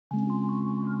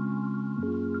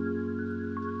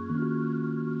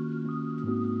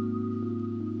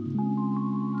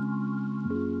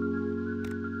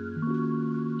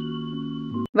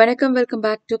வணக்கம், welcome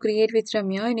back to create with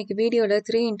Ramya. இன்னைக்கு வீடியோவில்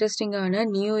 3 இன்ட்ரெஸ்டிங்கான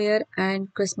new year and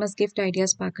Christmas gift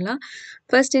ideas பார்க்கலாம்.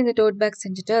 ஃபர்ஸ்ட் இந்த டோட் பேக்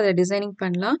செஞ்சுட்டு அதை டிசைனிங்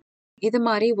பண்ணலாம். இது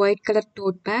மாதிரி ஒயிட் கலர்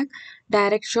டோட் back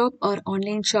direct shop R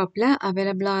online ஷாப்பில்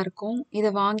அவைலபிளாக இருக்கும்.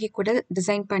 இதை வாங்கி கூட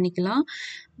டிசைன் பண்ணிக்கலாம்.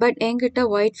 பட் என்கிட்ட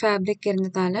ஒயிட் ஃபேப்ரிக்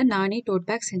இருந்ததால் நானே டோட்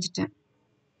பேக் செஞ்சுட்டேன்.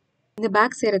 இந்த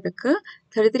பேக் செய்கிறதுக்கு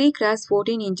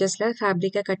 33x14 இன்ச்சஸில்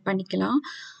ஃபேப்ரிக்கை கட் பண்ணிக்கலாம்.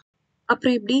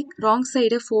 அப்புறம் இப்படி ராங்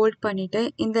சைடை ஃபோல்ட் பண்ணிவிட்டு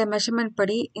இந்த மெஷர்மெண்ட்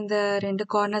படி இந்த 2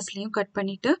 கார்னர்ஸ்லையும் கட்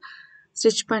பண்ணிவிட்டு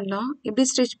ஸ்டிச் பண்ணலாம். இப்படி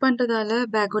ஸ்டிச் பண்ணுறதால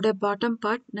பேக்கோட பாட்டம்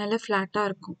பார்ட் நல்லா ஃப்ளாட்டாக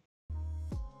இருக்கும்.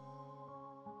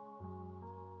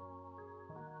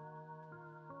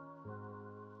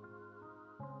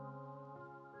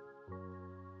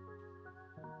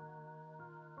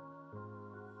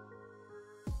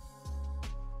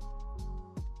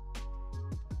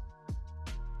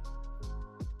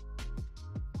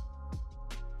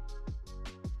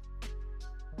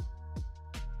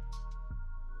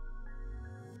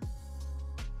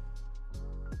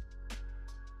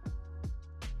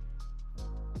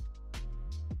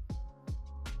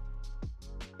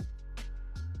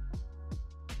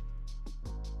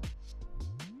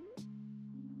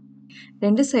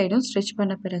 ரெண்டு சைடும் ஸ்டிச்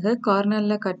பண்ண பிறகு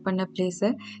கார்னரில் கட் பண்ண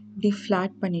பிளேஸை இப்படி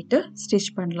ஃப்ளாட் பண்ணிவிட்டு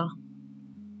ஸ்டிச் பண்ணலாம்.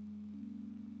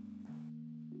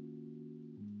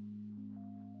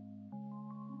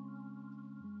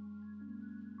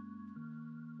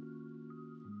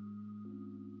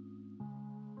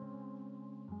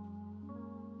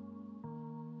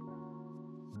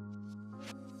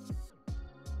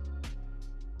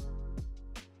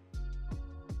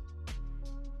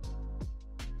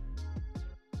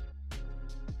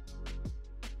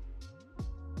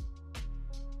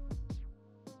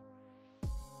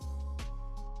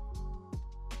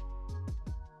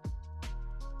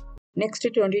 நெக்ஸ்ட்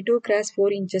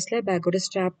 22x4 இன்ச்சஸில் பேக்கோட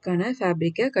ஸ்ட்ராப்கான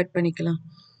ஃபேப்ரிக்கை கட் பண்ணிக்கலாம்.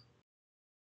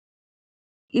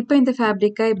 இப்போ இந்த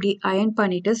ஃபேப்ரிக்கை இப்படி அயர்ன்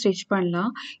பண்ணிவிட்டு ஸ்டிச்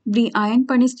பண்ணலாம். இப்படி அயர்ன்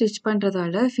பண்ணி ஸ்டிச்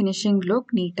பண்ணுறதால ஃபினிஷிங்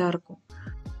லுக் நீட்டாக இருக்கும்.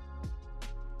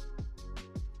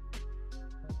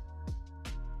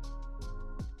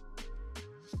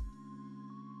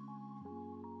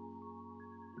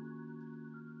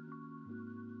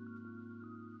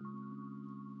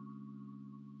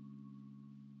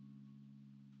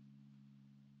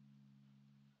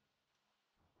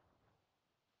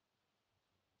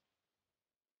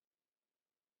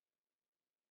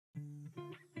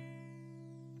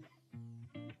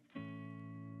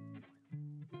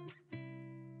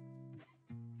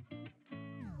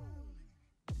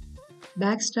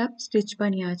 பேக் ஸ்ட்ராப் ஸ்டிச்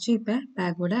பண்ணியாச்சு. இப்போ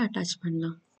பேக்கோட அட்டாச்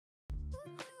பண்ணலாம்.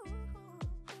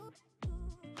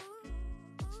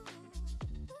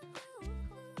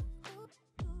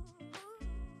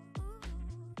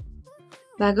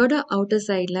 பேக்கோட அவுட்டர்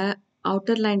சைடில்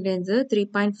அவுட்டர் லைன்லேருந்து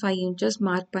 3.5 இன்ச்சஸ்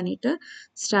மார்க் பண்ணிவிட்டு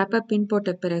ஸ்ட்ராப்பை பின்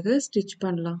போட்ட பிறகு ஸ்டிச்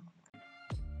பண்ணலாம்.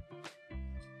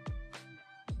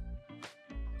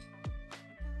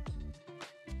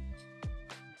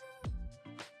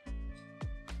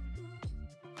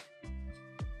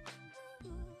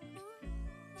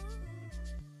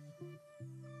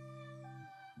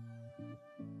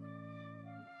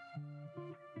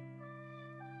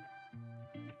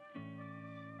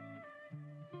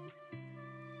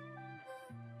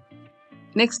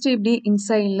 நெக்ஸ்ட் இப்படி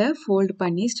இன்சைடில் ஃபோல்ட்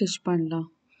பண்ணி ஸ்டிச் பண்ணலாம்.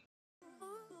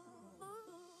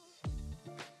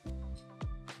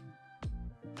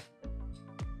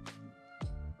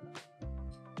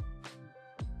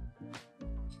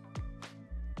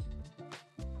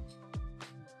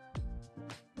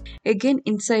 எகெயின்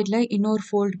இன்சைடில் இன்னொரு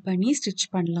ஃபோல்ட் பண்ணி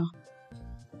ஸ்டிச் பண்ணலாம்.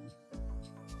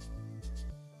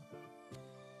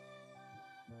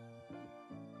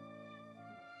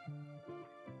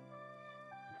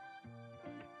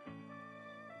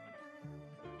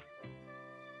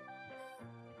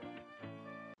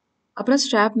 அப்புறம்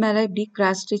ஸ்ட்ராப் மேலே இப்படி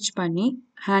கிராஸ் ஸ்டிச் பண்ணி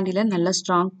ஹேண்டில் நல்லா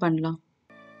ஸ்ட்ராங் பண்ணலாம்.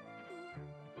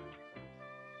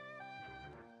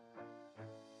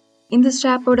 இந்த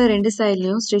ஸ்ட்ராப்போட 2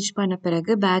 சைட்லையும் ஸ்டிச் பண்ண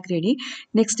பிறகு பேக் ரெடி.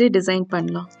 நெக்ஸ்ட் டிசைன்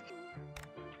பண்ணலாம்.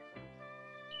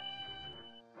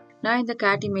 நான் இந்த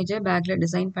கேட் இமேஜை பேக்கில்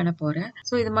டிசைன் பண்ண போகிறேன்.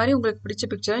 ஸோ இது மாதிரி உங்களுக்கு பிடிச்ச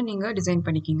பிக்சரை நீங்கள் டிசைன்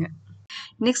பண்ணிக்கிங்க.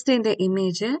 நெக்ஸ்ட் இந்த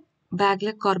இமேஜை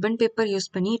பேக்கில் கார்பன் பேப்பர் யூஸ்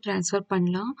பண்ணி ட்ரான்ஸ்ஃபர்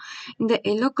பண்ணலாம். இந்த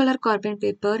yellow colour carbon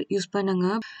paper use பண்ணுங்க.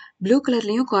 ப்ளூ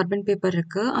கலர்லேயும் கார்பன் பேப்பர்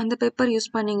இருக்குது. அந்த பேப்பர் யூஸ்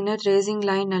பண்ணிங்கன்னா ட்ரேசிங்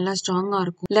லைன் நல்லா ஸ்ட்ராங்காக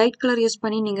இருக்கும். லைட் கலர் யூஸ்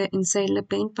பண்ணி நீங்கள் இன்சைடில்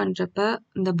பெயிண்ட் பண்ணுறப்ப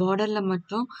இந்த பார்டரில்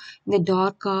மட்டும் இந்த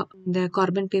டார்க்காக இந்த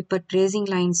கார்பன் பேப்பர் ட்ரேசிங்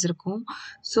லைன்ஸ் இருக்கும்.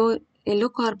 So yellow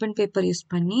carbon paper use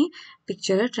பண்ணி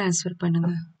பிக்சரை ட்ரான்ஸ்ஃபர்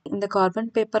பண்ணுங்கள். இந்த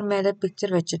கார்பன் பேப்பர் மேலே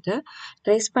பிக்சர் வச்சுட்டு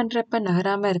ட்ரேஸ் பண்ணுறப்ப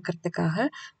நகராமல் இருக்கிறதுக்காக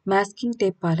மாஸ்கிங்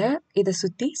டேப்பால் இதை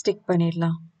சுற்றி ஸ்டிக்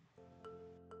பண்ணிடலாம்.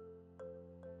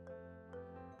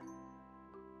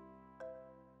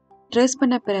 ட்ரேஸ்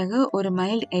பண்ண பிறகு ஒரு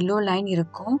மைல்ட் எல்லோ லைன்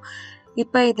இருக்கும்.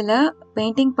 இப்போ இதில்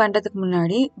பெயிண்டிங் பண்ணுறதுக்கு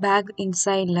முன்னாடி back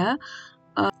இன்சைடில்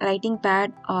writing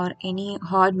bad or any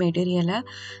heart மெட்டீரியலை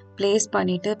ப்ளேஸ்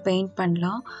பண்ணிவிட்டு பெயிண்ட்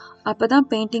பண்ணலாம். அப்போ தான்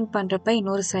பெயிண்டிங் பண்ணுறப்ப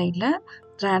இன்னொரு சைடில்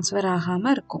ட்ரான்ஸ்ஃபர்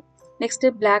ஆகாமல் இருக்கும்.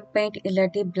 நெக்ஸ்ட்டு பிளாக் பெயிண்ட்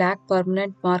இல்லாட்டி பிளாக்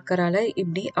பர்மனன்ட் மார்க்கரால்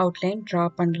இப்படி அவுட்லைன் ட்ரா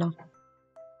பண்ணலாம்.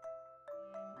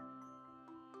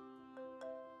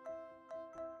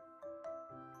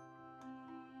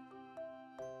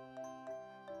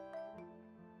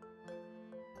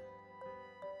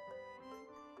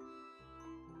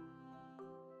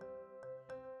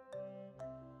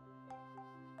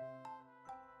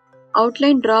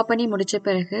 அவுட்லைன் ட்ரா பண்ணி முடித்த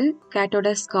பிறகு கேட்டோட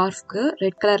ஸ்கார்ஃப்க்கு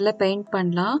ரெட் கலரில் பெயிண்ட்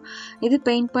பண்ணலாம். இது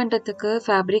பெயிண்ட் பண்ணுறதுக்கு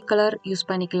ஃபேப்ரிக் கலர் யூஸ்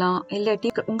பண்ணிக்கலாம்.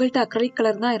 இல்லாட்டி உங்கள்கிட்ட அக்ரிலிக்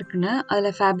கலர் தான் இருக்குன்னு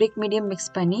அதில் ஃபேப்ரிக் மீடியம்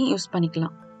மிக்ஸ் பண்ணி யூஸ்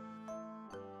பண்ணிக்கலாம்.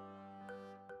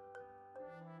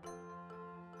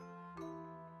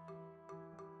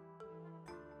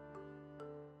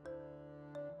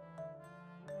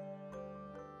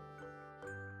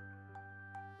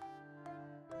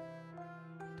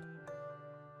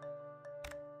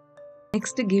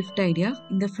 நெக்ஸ்ட் கிஃப்ட் ஐடியா,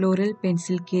 இந்த ஃப்ளோரல்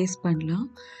பென்சில் கேஸ் பண்ணலாம்.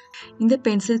 இந்த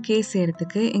பென்சில் கேஸ்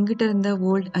செய்கிறதுக்கு எங்கிட்ட இருந்த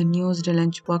volt unused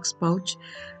lunch box pouch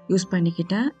use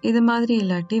பண்ணிக்கிட்டேன். இது மாதிரி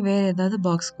இல்லாட்டி வேறு ஏதாவது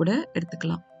பாக்ஸ் கூட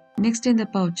எடுத்துக்கலாம். நெக்ஸ்ட் இந்த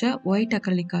பவுச்சை ஒயிட்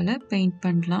அக்ரிலிக்கால பெயிண்ட்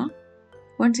பண்ணலாம்.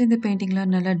 ஒன்ஸ் இந்த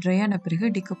பெயிண்டிங்லாம் நல்லா ட்ரை ஆன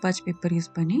பிறகு டிகோபாஜ் பேப்பர்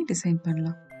யூஸ் பண்ணி டிசைன்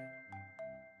பண்ணலாம்.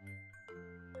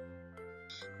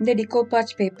 இந்த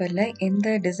டிகோபாஜ் பேப்பரில்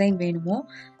எந்த டிசைன் வேணுமோ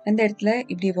அந்த இடத்துல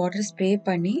இப்படி வாட்டர் ஸ்ப்ரே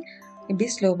பண்ணி இப்படி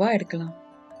ஸ்லோவாக எடுக்கலாம்.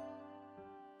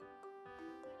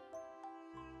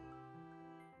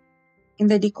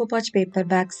 இந்த டிகோபாஜ் பேப்பர்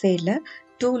பேக் சைடில்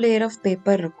 2 லேயர் ஆஃப்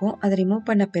பேப்பர் இருக்கும். அதை ரிமூவ்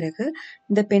பண்ண பிறகு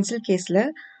இந்த பென்சில் கேஸில்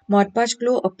மாட்பாஜ்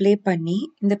க்ளூ அப்ளை பண்ணி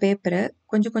இந்த பேப்பரை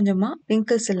கொஞ்சம் கொஞ்சமாக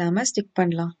ரிங்கிள்ஸ் இல்லாமல் ஸ்டிக்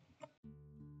பண்ணலாம்.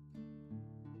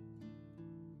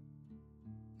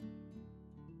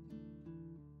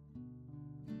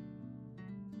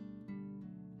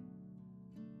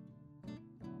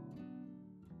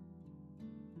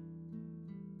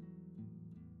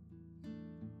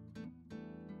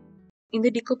 இந்த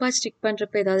டிகோபாஜ் ஸ்டிக்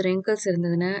பண்ணுறப்ப ஏதாவது ரிங்கிள்ஸ்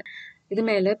இருந்ததுன்னா இது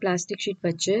மேலே பிளாஸ்டிக் ஷீட்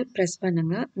வச்சு ப்ரெஸ்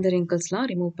பண்ணுங்க. இந்த ரிங்கிள்ஸ்லாம்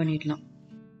ரிமூவ் பண்ணிடலாம்.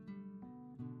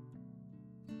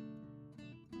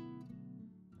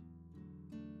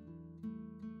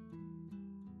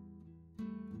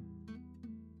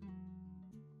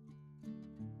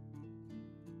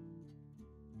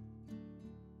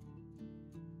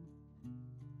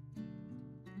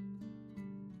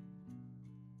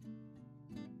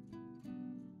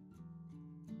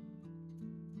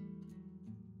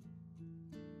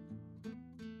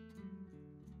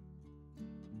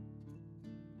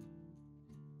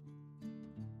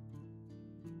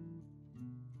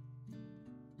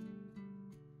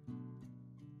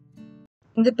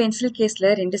 இந்த பென்சில் கேஸில்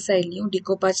 2 சைட்லையும்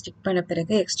டிகோபாஜ் ஸ்டிக் பண்ண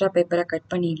பிறகு எக்ஸ்ட்ரா பேப்பரை கட்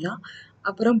பண்ணிடலாம்.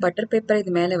 அப்புறம் பட்டர் பேப்பரை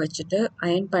இது மேலே வச்சுட்டு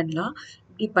அயர்ன் பண்ணலாம்.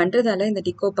 இப்படி பண்ணுறதால இந்த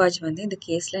டிகோபாஜ் இந்த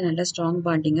கேஸில் நல்ல ஸ்ட்ராங்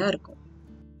பாண்டிங்காக இருக்கும்.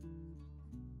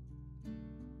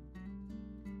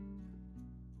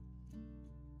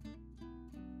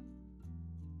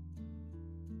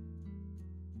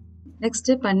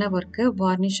 நெக்ஸ்ட்டு பண்ண ஒர்க்கை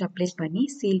வார்னிஷ் அப்ளை பண்ணி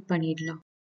சீல் பண்ணிடலாம்.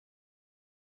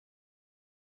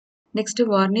 நெக்ஸ்ட்டு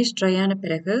வார்னிஷ் ட்ரை ஆன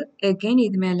பிறகு எகெயின்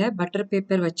இது மேலே பட்டர்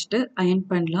பேப்பர் வச்சுட்டு அயர்ன்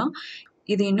பண்ணலாம்.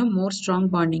 இது இன்னும் மோர் ஸ்ட்ராங்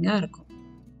பாண்டிங்காக இருக்கும்.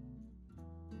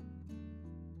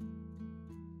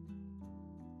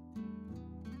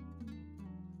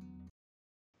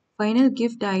 ஃபைனல்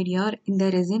கிஃப்ட் ஐடியா, இந்த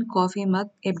ரெசின் காஃபி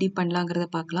மக் எப்படி பண்ணலாங்கிறத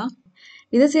பார்க்கலாம்.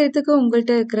 இதை செய்யறதுக்கு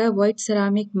உங்கள்கிட்ட இருக்கிற ஒயிட்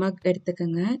செராமிக் மக்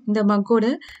எடுத்துக்கோங்க. இந்த மக்கோட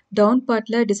டவுன்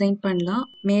பார்ட்டில் டிசைன் பண்ணலாம்.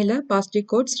 மேலே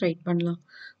பாஸ்டிக் கோட்ஸ் ரைட் பண்ணலாம்.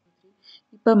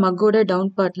 இப்போ மக்கோட டவுன்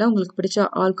பார்ட்டில் உங்களுக்கு பிடிச்ச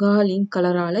ஆல்கஹால் இங்க்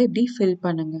கலரால் இப்படி ஃபில்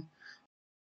பண்ணுங்க.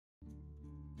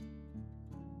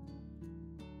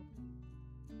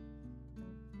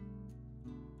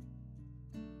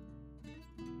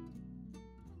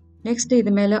 நெக்ஸ்ட்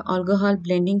இது மேலே ஆல்கஹால்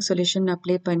பிளெண்டிங் சொல்யூஷன்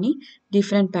அப்ளை பண்ணி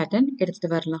டிஃப்ரெண்ட் பேட்டர்ன்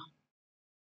எடுத்துகிட்டு வரலாம்.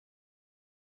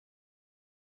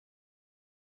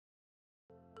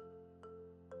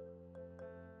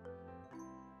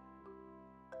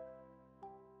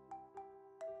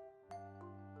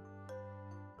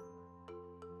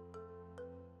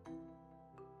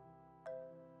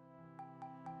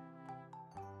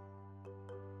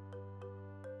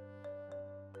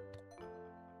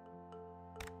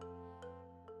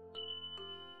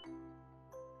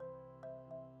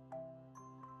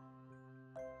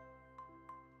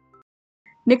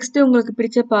 நெக்ஸ்ட் உங்களுக்கு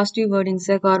பிடிச்ச பாசிட்டிவ்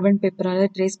வேர்டிங்ஸை கார்பன்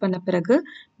பேப்பரால் ட்ரேஸ் பண்ண பிறகு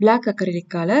பிளாக்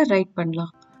அக்ரிலிக்கால ரைட்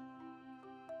பண்ணலாம்.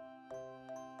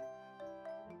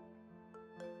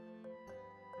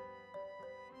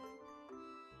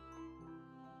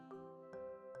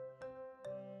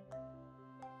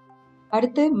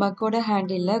 அடுத்து மக்கோட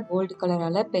ஹேண்டில்ல கோல்டு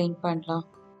கலரால பெயிண்ட் பண்ணலாம்.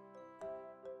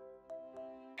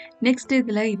 நெக்ஸ்ட்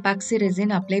இதுல epoxy resin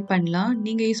அப்ளை பண்ணலாம்.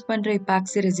 நீங்க யூஸ் பண்ற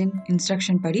epoxy resin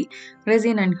இன்ஸ்ட்ரக்ஷன் படி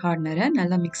resin அண்ட் ஹார்ட்னரை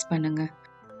நல்லா மிக்ஸ் பண்ணுங்க.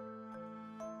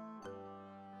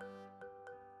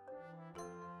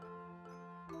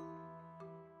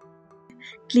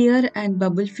 கிளியர் அண்ட்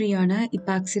பபிள் ஃப்ரீயான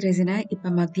epoxy ரெசினை இப்போ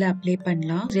மக்ல அப்ளை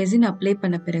பண்ணலாம். ரெசின் அப்ளை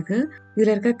பண்ண பிறகு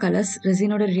இதுல இருக்க கலர்ஸ்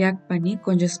ரெசினோட ரியாக்ட் பண்ணி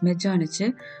கொஞ்சம் ஸ்மெஜ் ஆனிச்சு.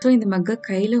 ஸோ இந்த மக்கை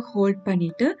கையில ஹோல்ட்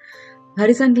பண்ணிட்டு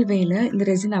ஹரிசாண்டல் வேல இந்த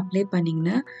ரெசின் அப்ளை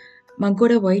பண்ணீங்கன்னா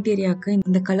மக்கோட ஒயிட் ஏரியாவுக்கு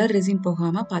இந்த கலர் ரெசின்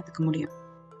போகாம பாத்துக்க முடியும்.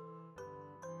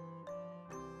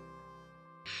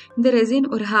 இந்த ரெசின்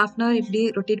ஒரு ஹாஃப் அன் ஹவர் இப்படி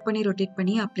ரொட்டேட்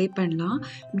பண்ணி அப்ளை பண்ணலாம்.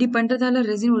 இப்படி பண்றதால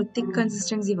ரெசின் ஒரு திக்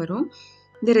கன்சிஸ்டன்சி வரும்.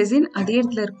 இந்த ரெசின் அதே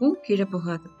இடத்துல இருக்கும், கீழே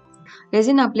போகாது.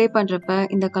 ரெசின் அப்ளை பண்றப்ப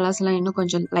இந்த கலர்ஸ் எல்லாம் இன்னும்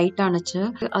கொஞ்சம் லைட் ஆனிச்சு.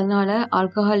 அதனால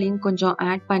ஆல்கஹால் இங்க் கொஞ்சம்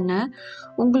ஆட் பண்ண.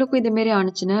 உங்களுக்கும் இது மாதிரி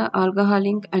ஆனிச்சுன்னா ஆல்கஹால்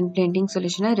இங்க் அண்ட் பிளெண்டிங்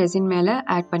சொல்யூஷனை ரெசின் மேல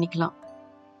ஆட் பண்ணிக்கலாம்.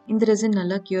 இந்த ரெசின்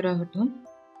நல்லா கியூர் ஆகட்டும்.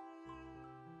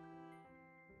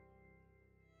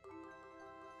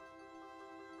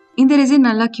 இந்த ரெசின்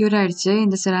நல்லா கியூர் ஆயிடுச்சு.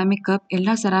 இந்த செராமிக் கப்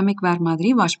எல்லா செராமிக் வேர் மாதிரி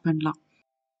வாஷ் பண்ணலாம்.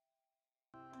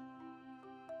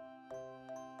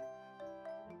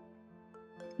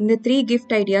 இந்த 3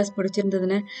 gift ideas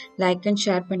பிடிச்சிருந்ததுன்னு like and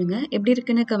share பண்ணுங்க. எப்படி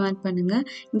இருக்குன்னு கமெண்ட் பண்ணுங்க.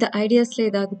 இந்த ஐடியாஸ்ல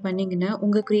ஏதாவது பண்ணீங்கன்னா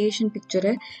உங்க கிரியேஷன்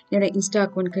பிக்சரை என்னோட இன்ஸ்டா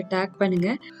அக்கௌண்ட்க்கு டேக் பண்ணுங்க.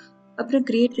 அப்புறம்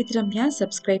கிரியேட் வித் ரம்யா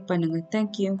சப்ஸ்கிரைப் பண்ணுங்க.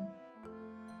 தேங்க்யூ.